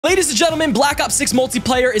Ladies and gentlemen, Black Ops 6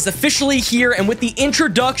 multiplayer is officially here, and with the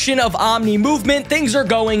introduction of Omni movement, things are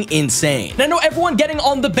going insane. And I know everyone getting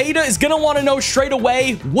on the beta is gonna want to know straight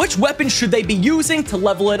away, which weapon should they be using to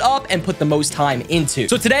level it up and put the most time into.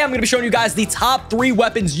 So today I'm gonna be showing you guys the top 3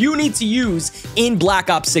 weapons you need to use in Black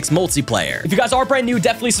Ops 6 multiplayer. If you guys are brand new,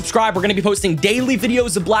 definitely subscribe. We're gonna be posting daily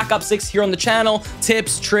videos of Black Ops 6 here on the channel,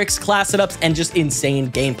 tips, tricks, class setups, and just insane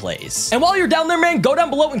gameplays. And while you're down there, man, go down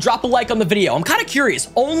below and drop a like on the video. I'm kind of curious,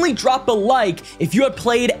 only drop a like if you have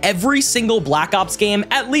played every single Black Ops game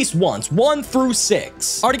at least once, 1 through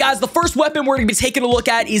 6. Alright guys, the first weapon we're going to be taking a look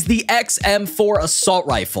at is the XM4 assault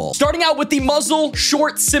rifle. Starting out with the muzzle,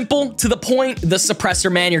 short, simple, to the point, the suppressor,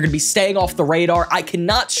 man, you're going to be staying off the radar. I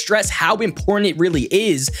cannot stress how important it really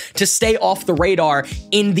is to stay off the radar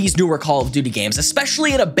in these newer Call of Duty games,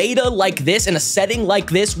 especially in a beta like this, in a setting like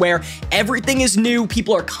this where everything is new.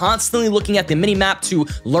 People are constantly looking at the mini-map to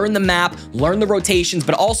learn the map, learn the rotations,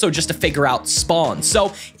 but also just to figure out spawns.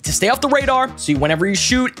 So to stay off the radar, so whenever you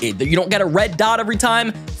shoot, you don't get a red dot every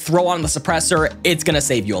time, throw on the suppressor. It's gonna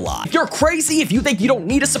save you a lot. If you're crazy, if you think you don't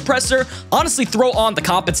need a suppressor, honestly throw on the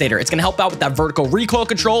compensator. It's gonna help out with that vertical recoil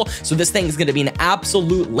control. So this thing is gonna be an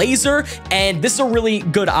absolute laser, and this is a really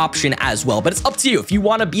good option as well. But it's up to you. If you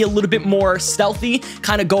wanna be a little bit more stealthy,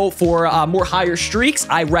 kind of go for more higher streaks,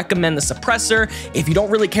 I recommend the suppressor. If you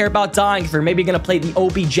don't really care about dying, if you're maybe gonna play the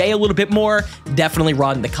OBJ a little bit more, definitely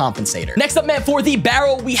run the compensator. Next up, man, for the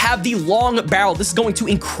barrel, we have the long barrel. This is going to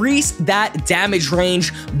increase that damage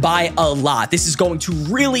range by a lot. This is going to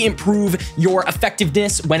really improve your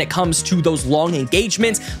effectiveness when it comes to those long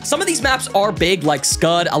engagements. Some of these maps are big, like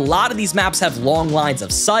Scud. A lot of these maps have long lines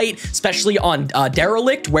of sight, especially on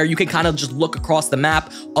Derelict, where you can kind of just look across the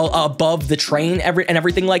map above the train and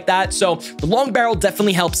everything like that. So the long barrel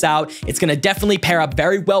definitely helps out. It's going to definitely pair up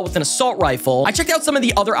very well with an assault rifle. I checked out some of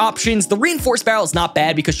the other options. The reinforced barrel is not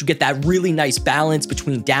bad because you get that really nice balance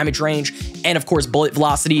between damage range and, of course, bullet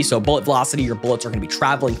velocity. So bullet velocity, your bullets are going to be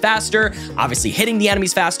traveling faster, obviously hitting the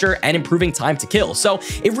enemies faster, and improving time to kill. So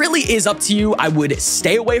it really is up to you. I would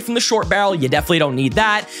stay away from the short barrel. You definitely don't need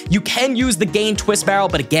that. You can use the gain twist barrel,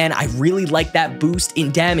 but again, I really like that boost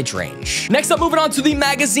in damage range. Next up, moving on to the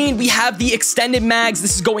magazine, we have the extended mags.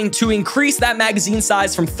 This is going to increase that magazine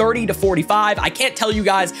size from 30 to 45. I can't tell you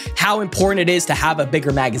guys how important it is to have a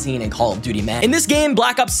bigger magazine in Call of Duty, man. In this game,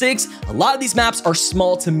 Black Ops 6, a lot of these maps are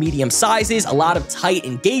small to medium sizes, a lot of tight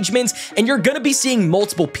engagements, and you're going to be seeing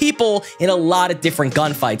multiple people in a lot of different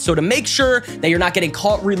gunfights. So to make sure that you're not getting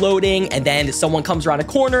caught reloading and then someone comes around a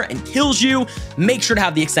corner and kills you, make sure to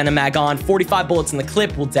have the extended mag on. 45 bullets in the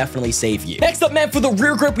clip will definitely save you. Next up, man, for the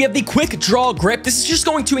rear grip, we have the quick draw grip. This is just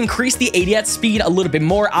going to increase the ADS speed a little bit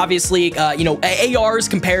more. Obviously, ARs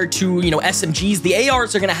compared to, SMGs, the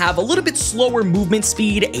ARs are going to have a little bit slower movement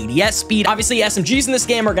speed, ADS speed. Obviously, SMGs in this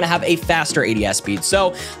game are going to have a faster ADS speed.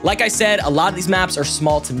 So like I said, a lot of these maps are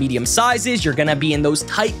small to medium sizes. You're going to be in those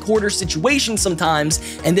tight quarter situations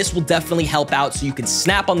sometimes, and this will definitely help out so you can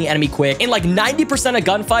snap on the enemy quick. In like 90% of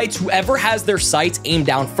gunfights, whoever has their sights aimed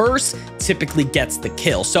down first typically gets the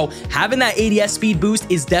kill. So having that ADS speed boost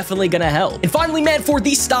is definitely going to help. And finally, man, for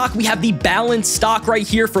the stock, we have the balanced stock right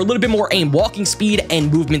here for a little bit more aim walking speed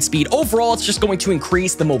and movement speed. Overall, it's just going to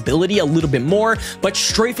increase the mobility a little bit more, but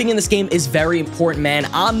strafing in this game is very important, man.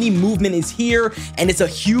 Omni movement is here, and it's a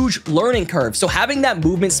huge learning curve. So having that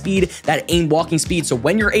movement speed, that aim walking speed, so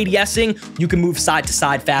when you're ADSing, you can move side to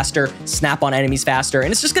side faster, snap on enemies faster,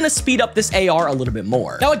 and it's just going to speed up this AR a little bit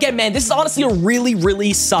more. Now, again, man, this is honestly a really,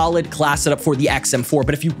 really solid class setup for the XM4,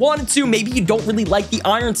 but if you wanted to, maybe you don't really like the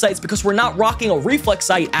iron sights because we're not rocking a reflex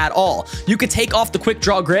sight at all. You could take off the quick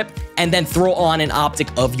draw grip and then throw on an optic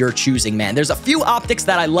of your choosing, man. There's a few optics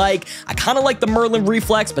that I like. I kind of like the Merlin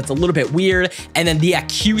reflex, but it's a little bit weird. And then the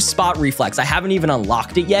Q spot reflex. I haven't even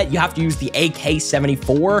unlocked it yet. You have to use the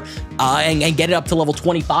AK-74 and get it up to level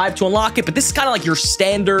 25 to unlock it. But this is kind of like your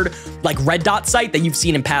standard like red dot sight that you've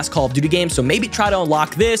seen in past Call of Duty games. So maybe try to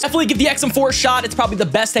unlock this. Definitely give the XM4 a shot. It's probably the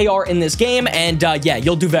best AR in this game. And yeah,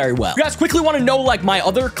 you'll do very well. You guys quickly want to know like my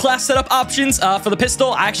other class setup options for the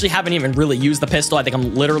pistol. I actually haven't even really used the pistol. I think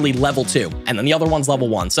I'm literally level 2. And then the other one's level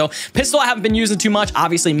 1. So pistol I haven't been using too much.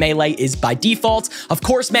 Obviously melee is by default. Of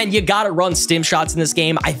course, man, you gotta run stim shots in this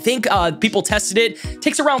game. I think people tested it. It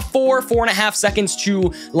takes around 4.5 seconds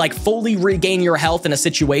to like fully regain your health in a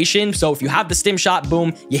situation. So if you have the stim shot,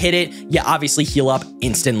 boom, you hit it, you obviously heal up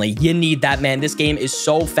instantly. You need that, man. This game is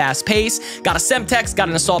so fast paced. Got a Semtex, got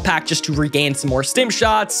an assault pack just to regain some more stim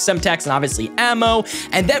shots, Semtex, and obviously ammo.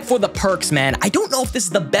 And then for the perks, man, I don't know if this is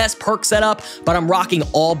the best perk setup, but I'm rocking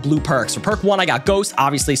all blue perks. For perk 1, I got Ghost,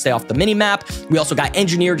 obviously stay off the mini map. We also got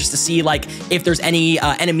Engineer just to see like if there's any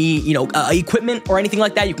enemy, equip equipment or anything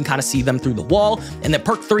like that. You can kind of see them through the wall. And then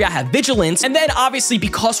perk 3, I have vigilance. And then obviously,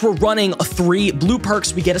 because we're running 3 blue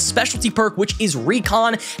perks, we get a specialty perk, which is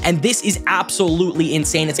recon. And this is absolutely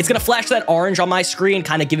insane. It's going to flash that orange on my screen,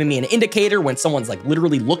 kind of giving me an indicator when someone's like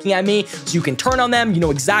literally looking at me. So you can turn on them. You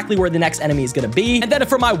know exactly where the next enemy is going to be. And then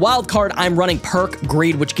for my wild card, I'm running perk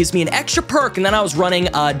greed, which gives me an extra perk. And then I was running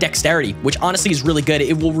dexterity, which honestly is really good.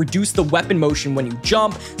 It will reduce the weapon motion when you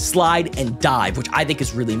jump, slide, and dive, which I think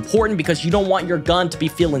is really important because you don't want your gun to be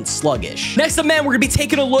feeling sluggish. Next up, man, we're gonna be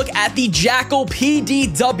taking a look at the Jackal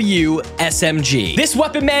PDW SMG. This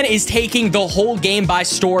weapon, man, is taking the whole game by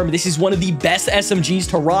storm. This is one of the best SMGs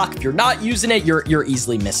to rock. If you're not using it, you're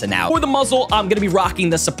easily missing out. For the muzzle, I'm gonna be rocking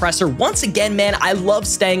the suppressor. Once again, man, I love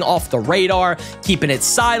staying off the radar, keeping it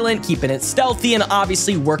silent, keeping it stealthy, and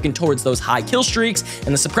obviously working towards those high kill streaks,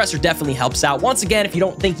 and the suppressor definitely helps out. Once again, if you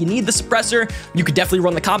don't think you need the suppressor, you could definitely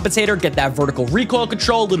run the compensator, get that vertical recoil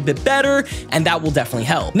control a little bit better, and that will definitely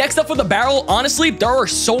help. Next up for the barrel, honestly, there are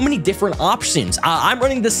so many different options. I'm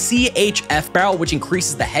running the CHF barrel, which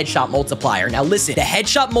increases the headshot multiplier. Now listen, the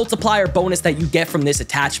headshot multiplier bonus that you get from this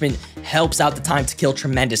attachment helps out the time to kill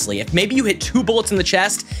tremendously. If maybe you hit 2 bullets in the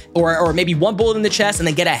chest, or maybe 1 bullet in the chest, and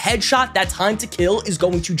then get a headshot, that time to kill is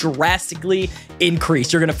going to drastically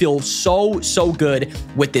increase. You're gonna feel so good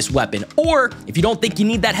with this weapon. Or if you don't think you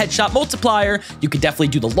need that headshot multiplier, you could definitely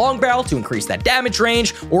do the long barrel to increase that damage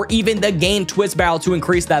range, or even the gain twist barrel to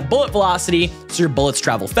increase that bullet velocity so your bullets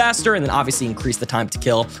travel faster, and then obviously increase the time to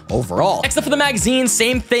kill overall. Next up for the magazine,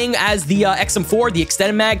 same thing as the XM4, the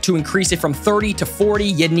extended mag. To increase it from 30 to 40,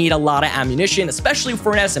 you need a lot of ammunition, especially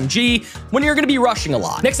for an SMG when you're going to be rushing a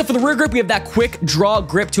lot. Next up for the rear grip, we have that quick draw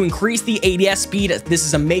grip to increase the ADS speed. This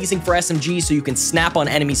is amazing for SMG, so you can snap on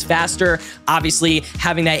enemies faster. Obviously,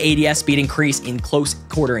 having that ADS speed increase in close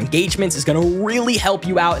quarter engagements is going to really help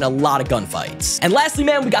you out in a lot of gunfights. And lastly,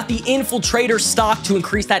 man, we got the infiltrator stock to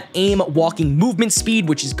increase that aim walking movement speed,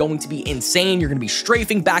 which is going to be insane. You're going to be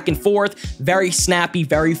strafing back and forth, very snappy,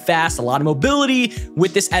 very fast, a lot of mobility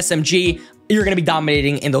with this SMG. You're going to be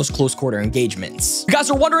dominating in those close quarter engagements. You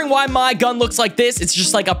guys are wondering why my gun looks like this. It's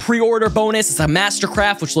just like a pre-order bonus. It's a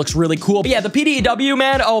mastercraft, which looks really cool. But yeah, the PDW,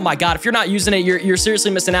 man, oh my God, if you're not using it, you're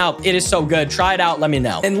seriously missing out. It is so good. Try it out. Let me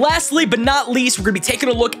know. And lastly, but not least, we're going to be taking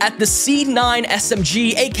a look at the C9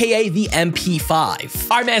 SMG, aka the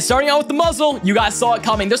MP5. All right, man, starting out with the muzzle, you guys saw it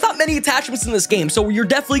coming. There's not many attachments in this game, so you're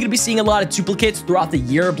definitely going to be seeing a lot of duplicates throughout the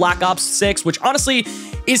year, Black Ops 6, which honestly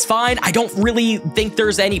is fine. I don't really think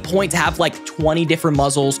there's any point to have like 20 different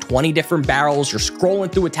muzzles, 20 different barrels. You're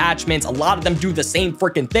scrolling through attachments. A lot of them do the same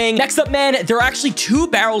freaking thing. Next up, man, there are actually 2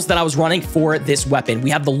 barrels that I was running for this weapon. We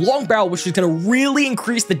have the long barrel, which is going to really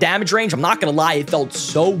increase the damage range. I'm not going to lie, it felt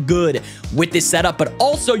so good with this setup, but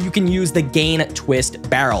also you can use the gain twist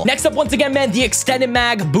barrel. Next up, once again, man, the extended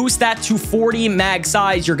mag, boost that to 40 mag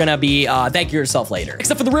size. You're going to be thank yourself later.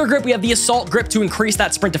 Except for the rear grip, we have the assault grip to increase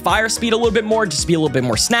that sprint to fire speed a little bit more, just to be a little bit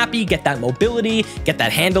more snappy, get that mobility, get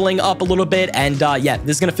that handling up a little bit. And yeah,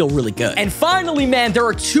 this is gonna feel really good. And finally, man, there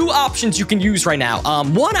are 2 options you can use right now.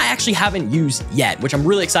 One I actually haven't used yet, which I'm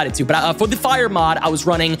really excited to, but for the fire mod, I was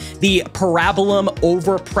running the Parabolum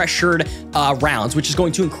overpressured rounds, which is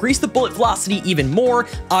going to increase the bullet velocity even more,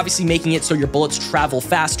 obviously making it so your bullets travel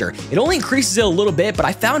faster. It only increases it a little bit, but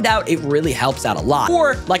I found out it really helps out a lot.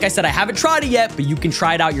 Or, like I said, I haven't tried it yet, but you can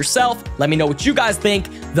try it out yourself. Let me know what you guys think.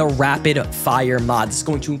 The rapid fire mod. This is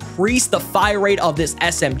going to increase the fire rate of this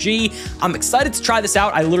SMG. I'm excited to try this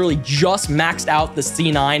out. I literally just maxed out the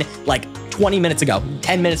C9 like 20 minutes ago,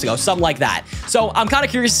 10 minutes ago, something like that. So I'm kind of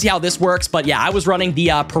curious to see how this works, but yeah, I was running the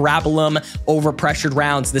Parabolum overpressured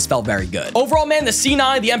rounds. This felt very good. Overall, man, the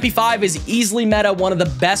C9, the MP5 is easily meta, one of the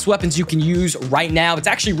best weapons you can use right now. It's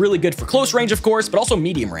actually really good for close range, of course, but also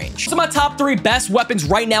medium range. So my top 3 best weapons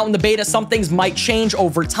right now in the beta. Some things might change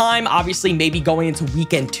over time. Obviously, maybe going into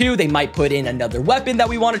weekend 2, they might put in another weapon that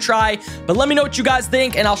we want to try, but let me know what you guys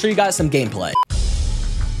think, and I'll show you guys some gameplay.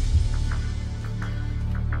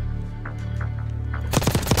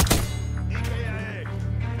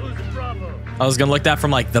 I was gonna look that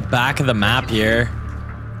from like the back of the map here.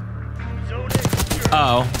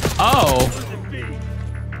 Oh. Oh.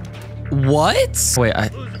 What? Wait,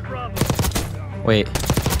 Wait.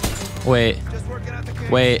 Wait.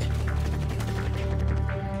 Wait.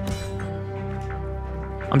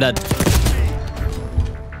 I'm dead.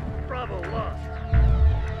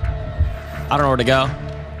 I don't know where to go.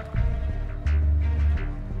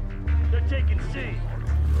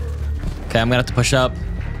 Okay, I'm gonna have to push up.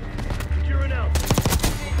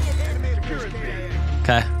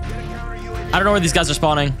 Okay. I don't know where these guys are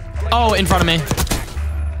spawning. Oh, in front of me.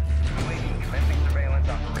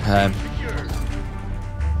 Okay.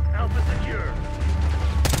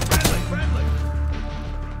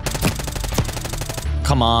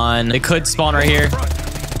 come on. They could spawn right here.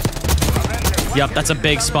 Yep, that's a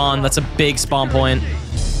big spawn. That's a big spawn point.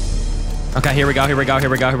 Okay, here we go. Here we go. Here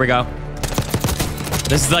we go. Here we go.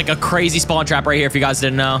 This is like a crazy spawn trap right here, if you guys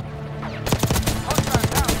didn't know.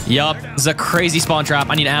 Yup, this is a crazy spawn trap.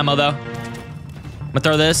 I need ammo, though. I'm gonna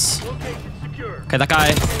throw this. Okay, that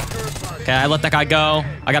guy. Okay, I let that guy go.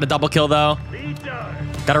 I got a double kill, though.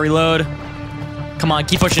 Gotta reload. Come on,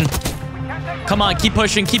 keep pushing. Come on, keep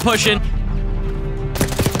pushing. Keep pushing.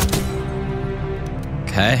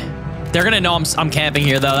 Okay. They're gonna know I'm camping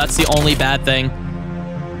here, though. That's the only bad thing.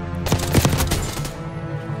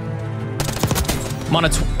 I'm on a...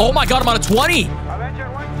 Oh, my God, I'm on a 20.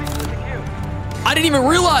 I didn't even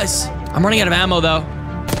realize. I'm running out of ammo, though.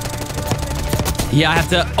 Yeah, I have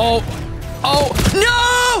to... Oh. Oh.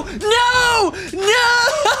 No! No!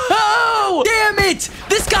 No! Damn it!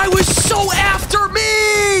 This guy was so after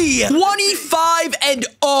me!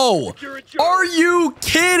 25-0. Are you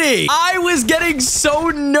kidding? I was getting so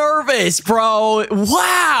nervous, bro.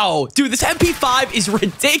 Wow. Dude, this MP5 is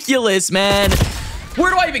ridiculous, man.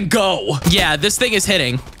 Where do I even go? Yeah, this thing is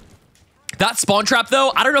hitting. That spawn trap,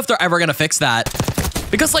 though, I don't know if they're ever going to fix that.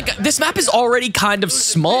 Because, like, this map is already kind of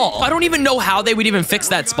small. I don't even know how they would even fix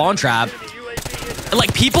that spawn trap.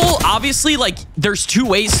 Like, people, obviously, like, there's 2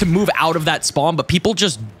 ways to move out of that spawn, but people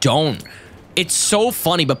just don't. It's so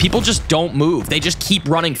funny, but people just don't move. They just keep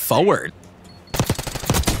running forward.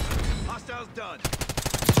 Hostiles done.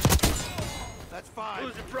 That's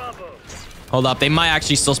 5. Hold up. They might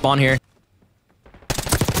actually still spawn here.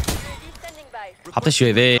 Hop this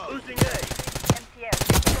UAV.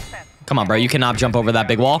 Come on, bro. You cannot jump over that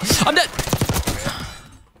big wall. I'm dead.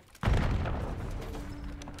 I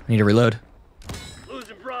need to reload.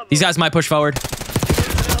 These guys might push forward.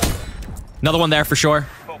 Another one there for sure.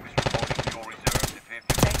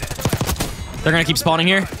 They're going to keep spawning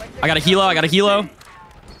here. I got a helo. I got a helo.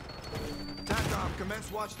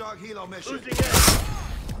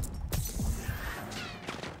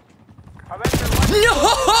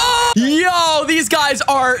 No! Yo, these guys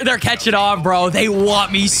they're catching on, bro. They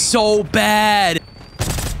want me so bad.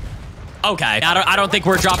 Okay, I don't think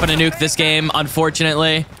we're dropping a nuke this game,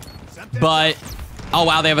 unfortunately. But, oh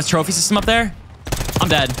wow, they have a trophy system up there? I'm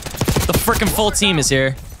dead. The freaking full team is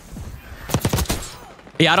here.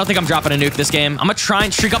 Yeah, I don't think I'm dropping a nuke this game. I'm gonna try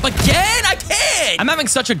and streak up again. I can't. I'm having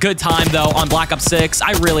such a good time, though, on Black Ops 6.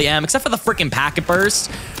 I really am, except for the freaking packet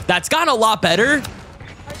burst. That's gotten a lot better.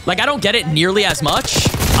 Like, I don't get it nearly as much.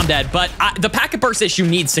 I'm dead. But the packet burst issue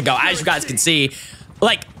needs to go, as you guys can see.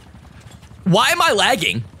 Like, why am I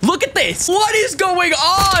lagging? Look at this. What is going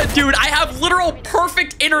on, dude? I have literal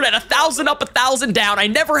perfect internet. 1,000 up, 1,000 down. I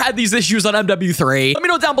never had these issues on MW3. Let me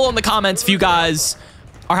know down below in the comments if you guys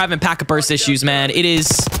are having packet burst issues, man. It is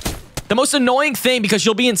the most annoying thing because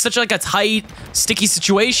you'll be in such like a tight, sticky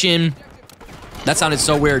situation. That sounded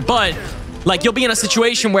so weird, but like you'll be in a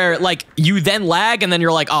situation where like you then lag and then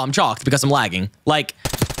you're like, oh, I'm chalked because I'm lagging. Like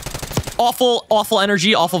awful, awful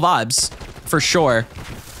energy, awful vibes for sure.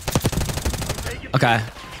 Okay.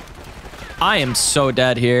 I am so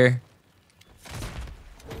dead here.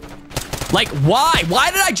 Like, why? Why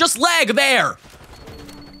did I just lag there?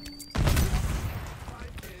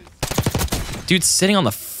 Dude's sitting on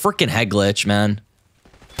the freaking head glitch, man.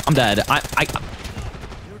 I'm dead.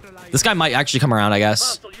 This guy might actually come around, I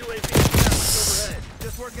guess.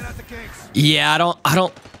 Yeah, I don't.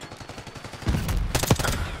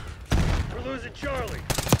 We're losing Charlie.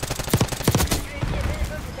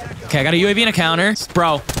 Okay, I got a UAV and a counter.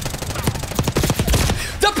 Bro.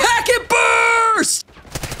 The packet burst!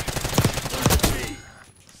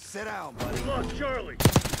 Sit down, buddy. Lost Charlie.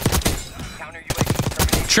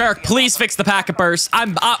 Treyarch, please fix the packet burst. I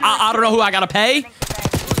don't know who I gotta pay.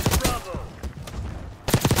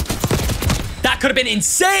 That could have been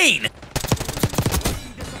insane.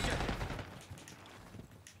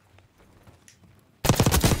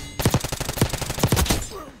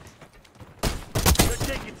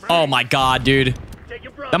 Oh my god, dude.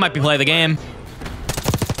 That might be play of the game.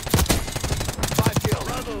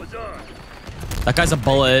 That guy's a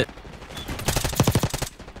bullet.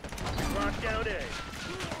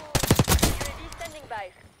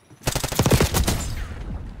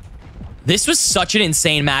 This was such an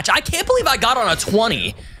insane match. I can't believe I got on a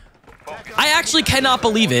 20. I actually cannot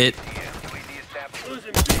believe it.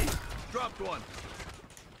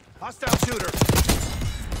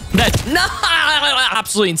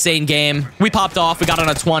 Absolutely insane game. We popped off. We got on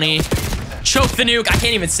a 20. Choked the nuke. I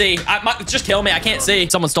can't even see. Just kill me. I can't see.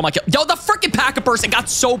 Someone stole my kill. Yo, the freaking packet burst. It got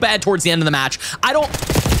so bad towards the end of the match. I don't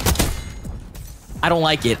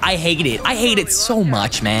like it. I hate it. I hate it so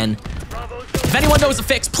much, man. If anyone knows a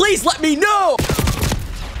fix, please let me know.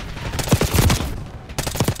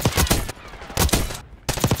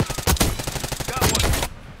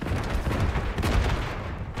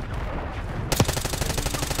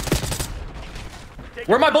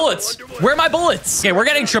 Where are my bullets? Where are my bullets? Okay, we're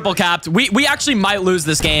getting triple capped. We actually might lose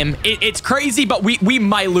this game. It's crazy, but we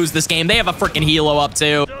might lose this game. They have a freaking helo up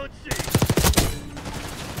too.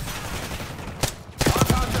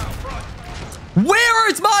 Where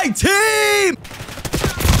is my team?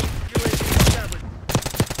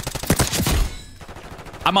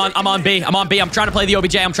 I'm on B. I'm trying to play the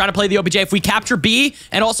OBJ. If we capture B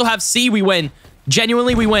and also have C, we win.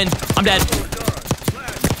 Genuinely, we win. I'm dead.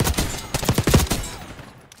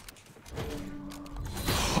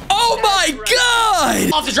 Oh my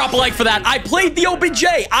God! I'll have to drop a like for that. I played the OBJ.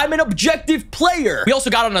 I'm an objective player. We also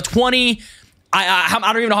got on a 20. I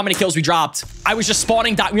don't even know how many kills we dropped. I was just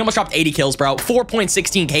spawning. We almost dropped 80 kills, bro.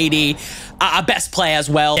 4.16 KD. Best play as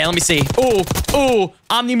well. Okay, let me see. Ooh.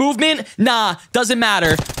 Omni movement? Nah, doesn't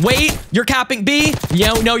matter. Wait, you're capping B?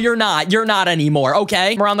 No, you're not. You're not anymore.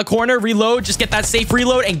 Okay, around the corner, reload. Just get that safe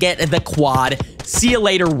reload and get the quad. See you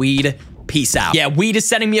later, Weed. Peace out. Yeah, Weed is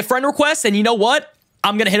sending me a friend request, and you know what?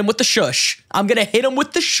 I'm gonna hit him with the shush.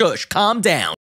 Calm down.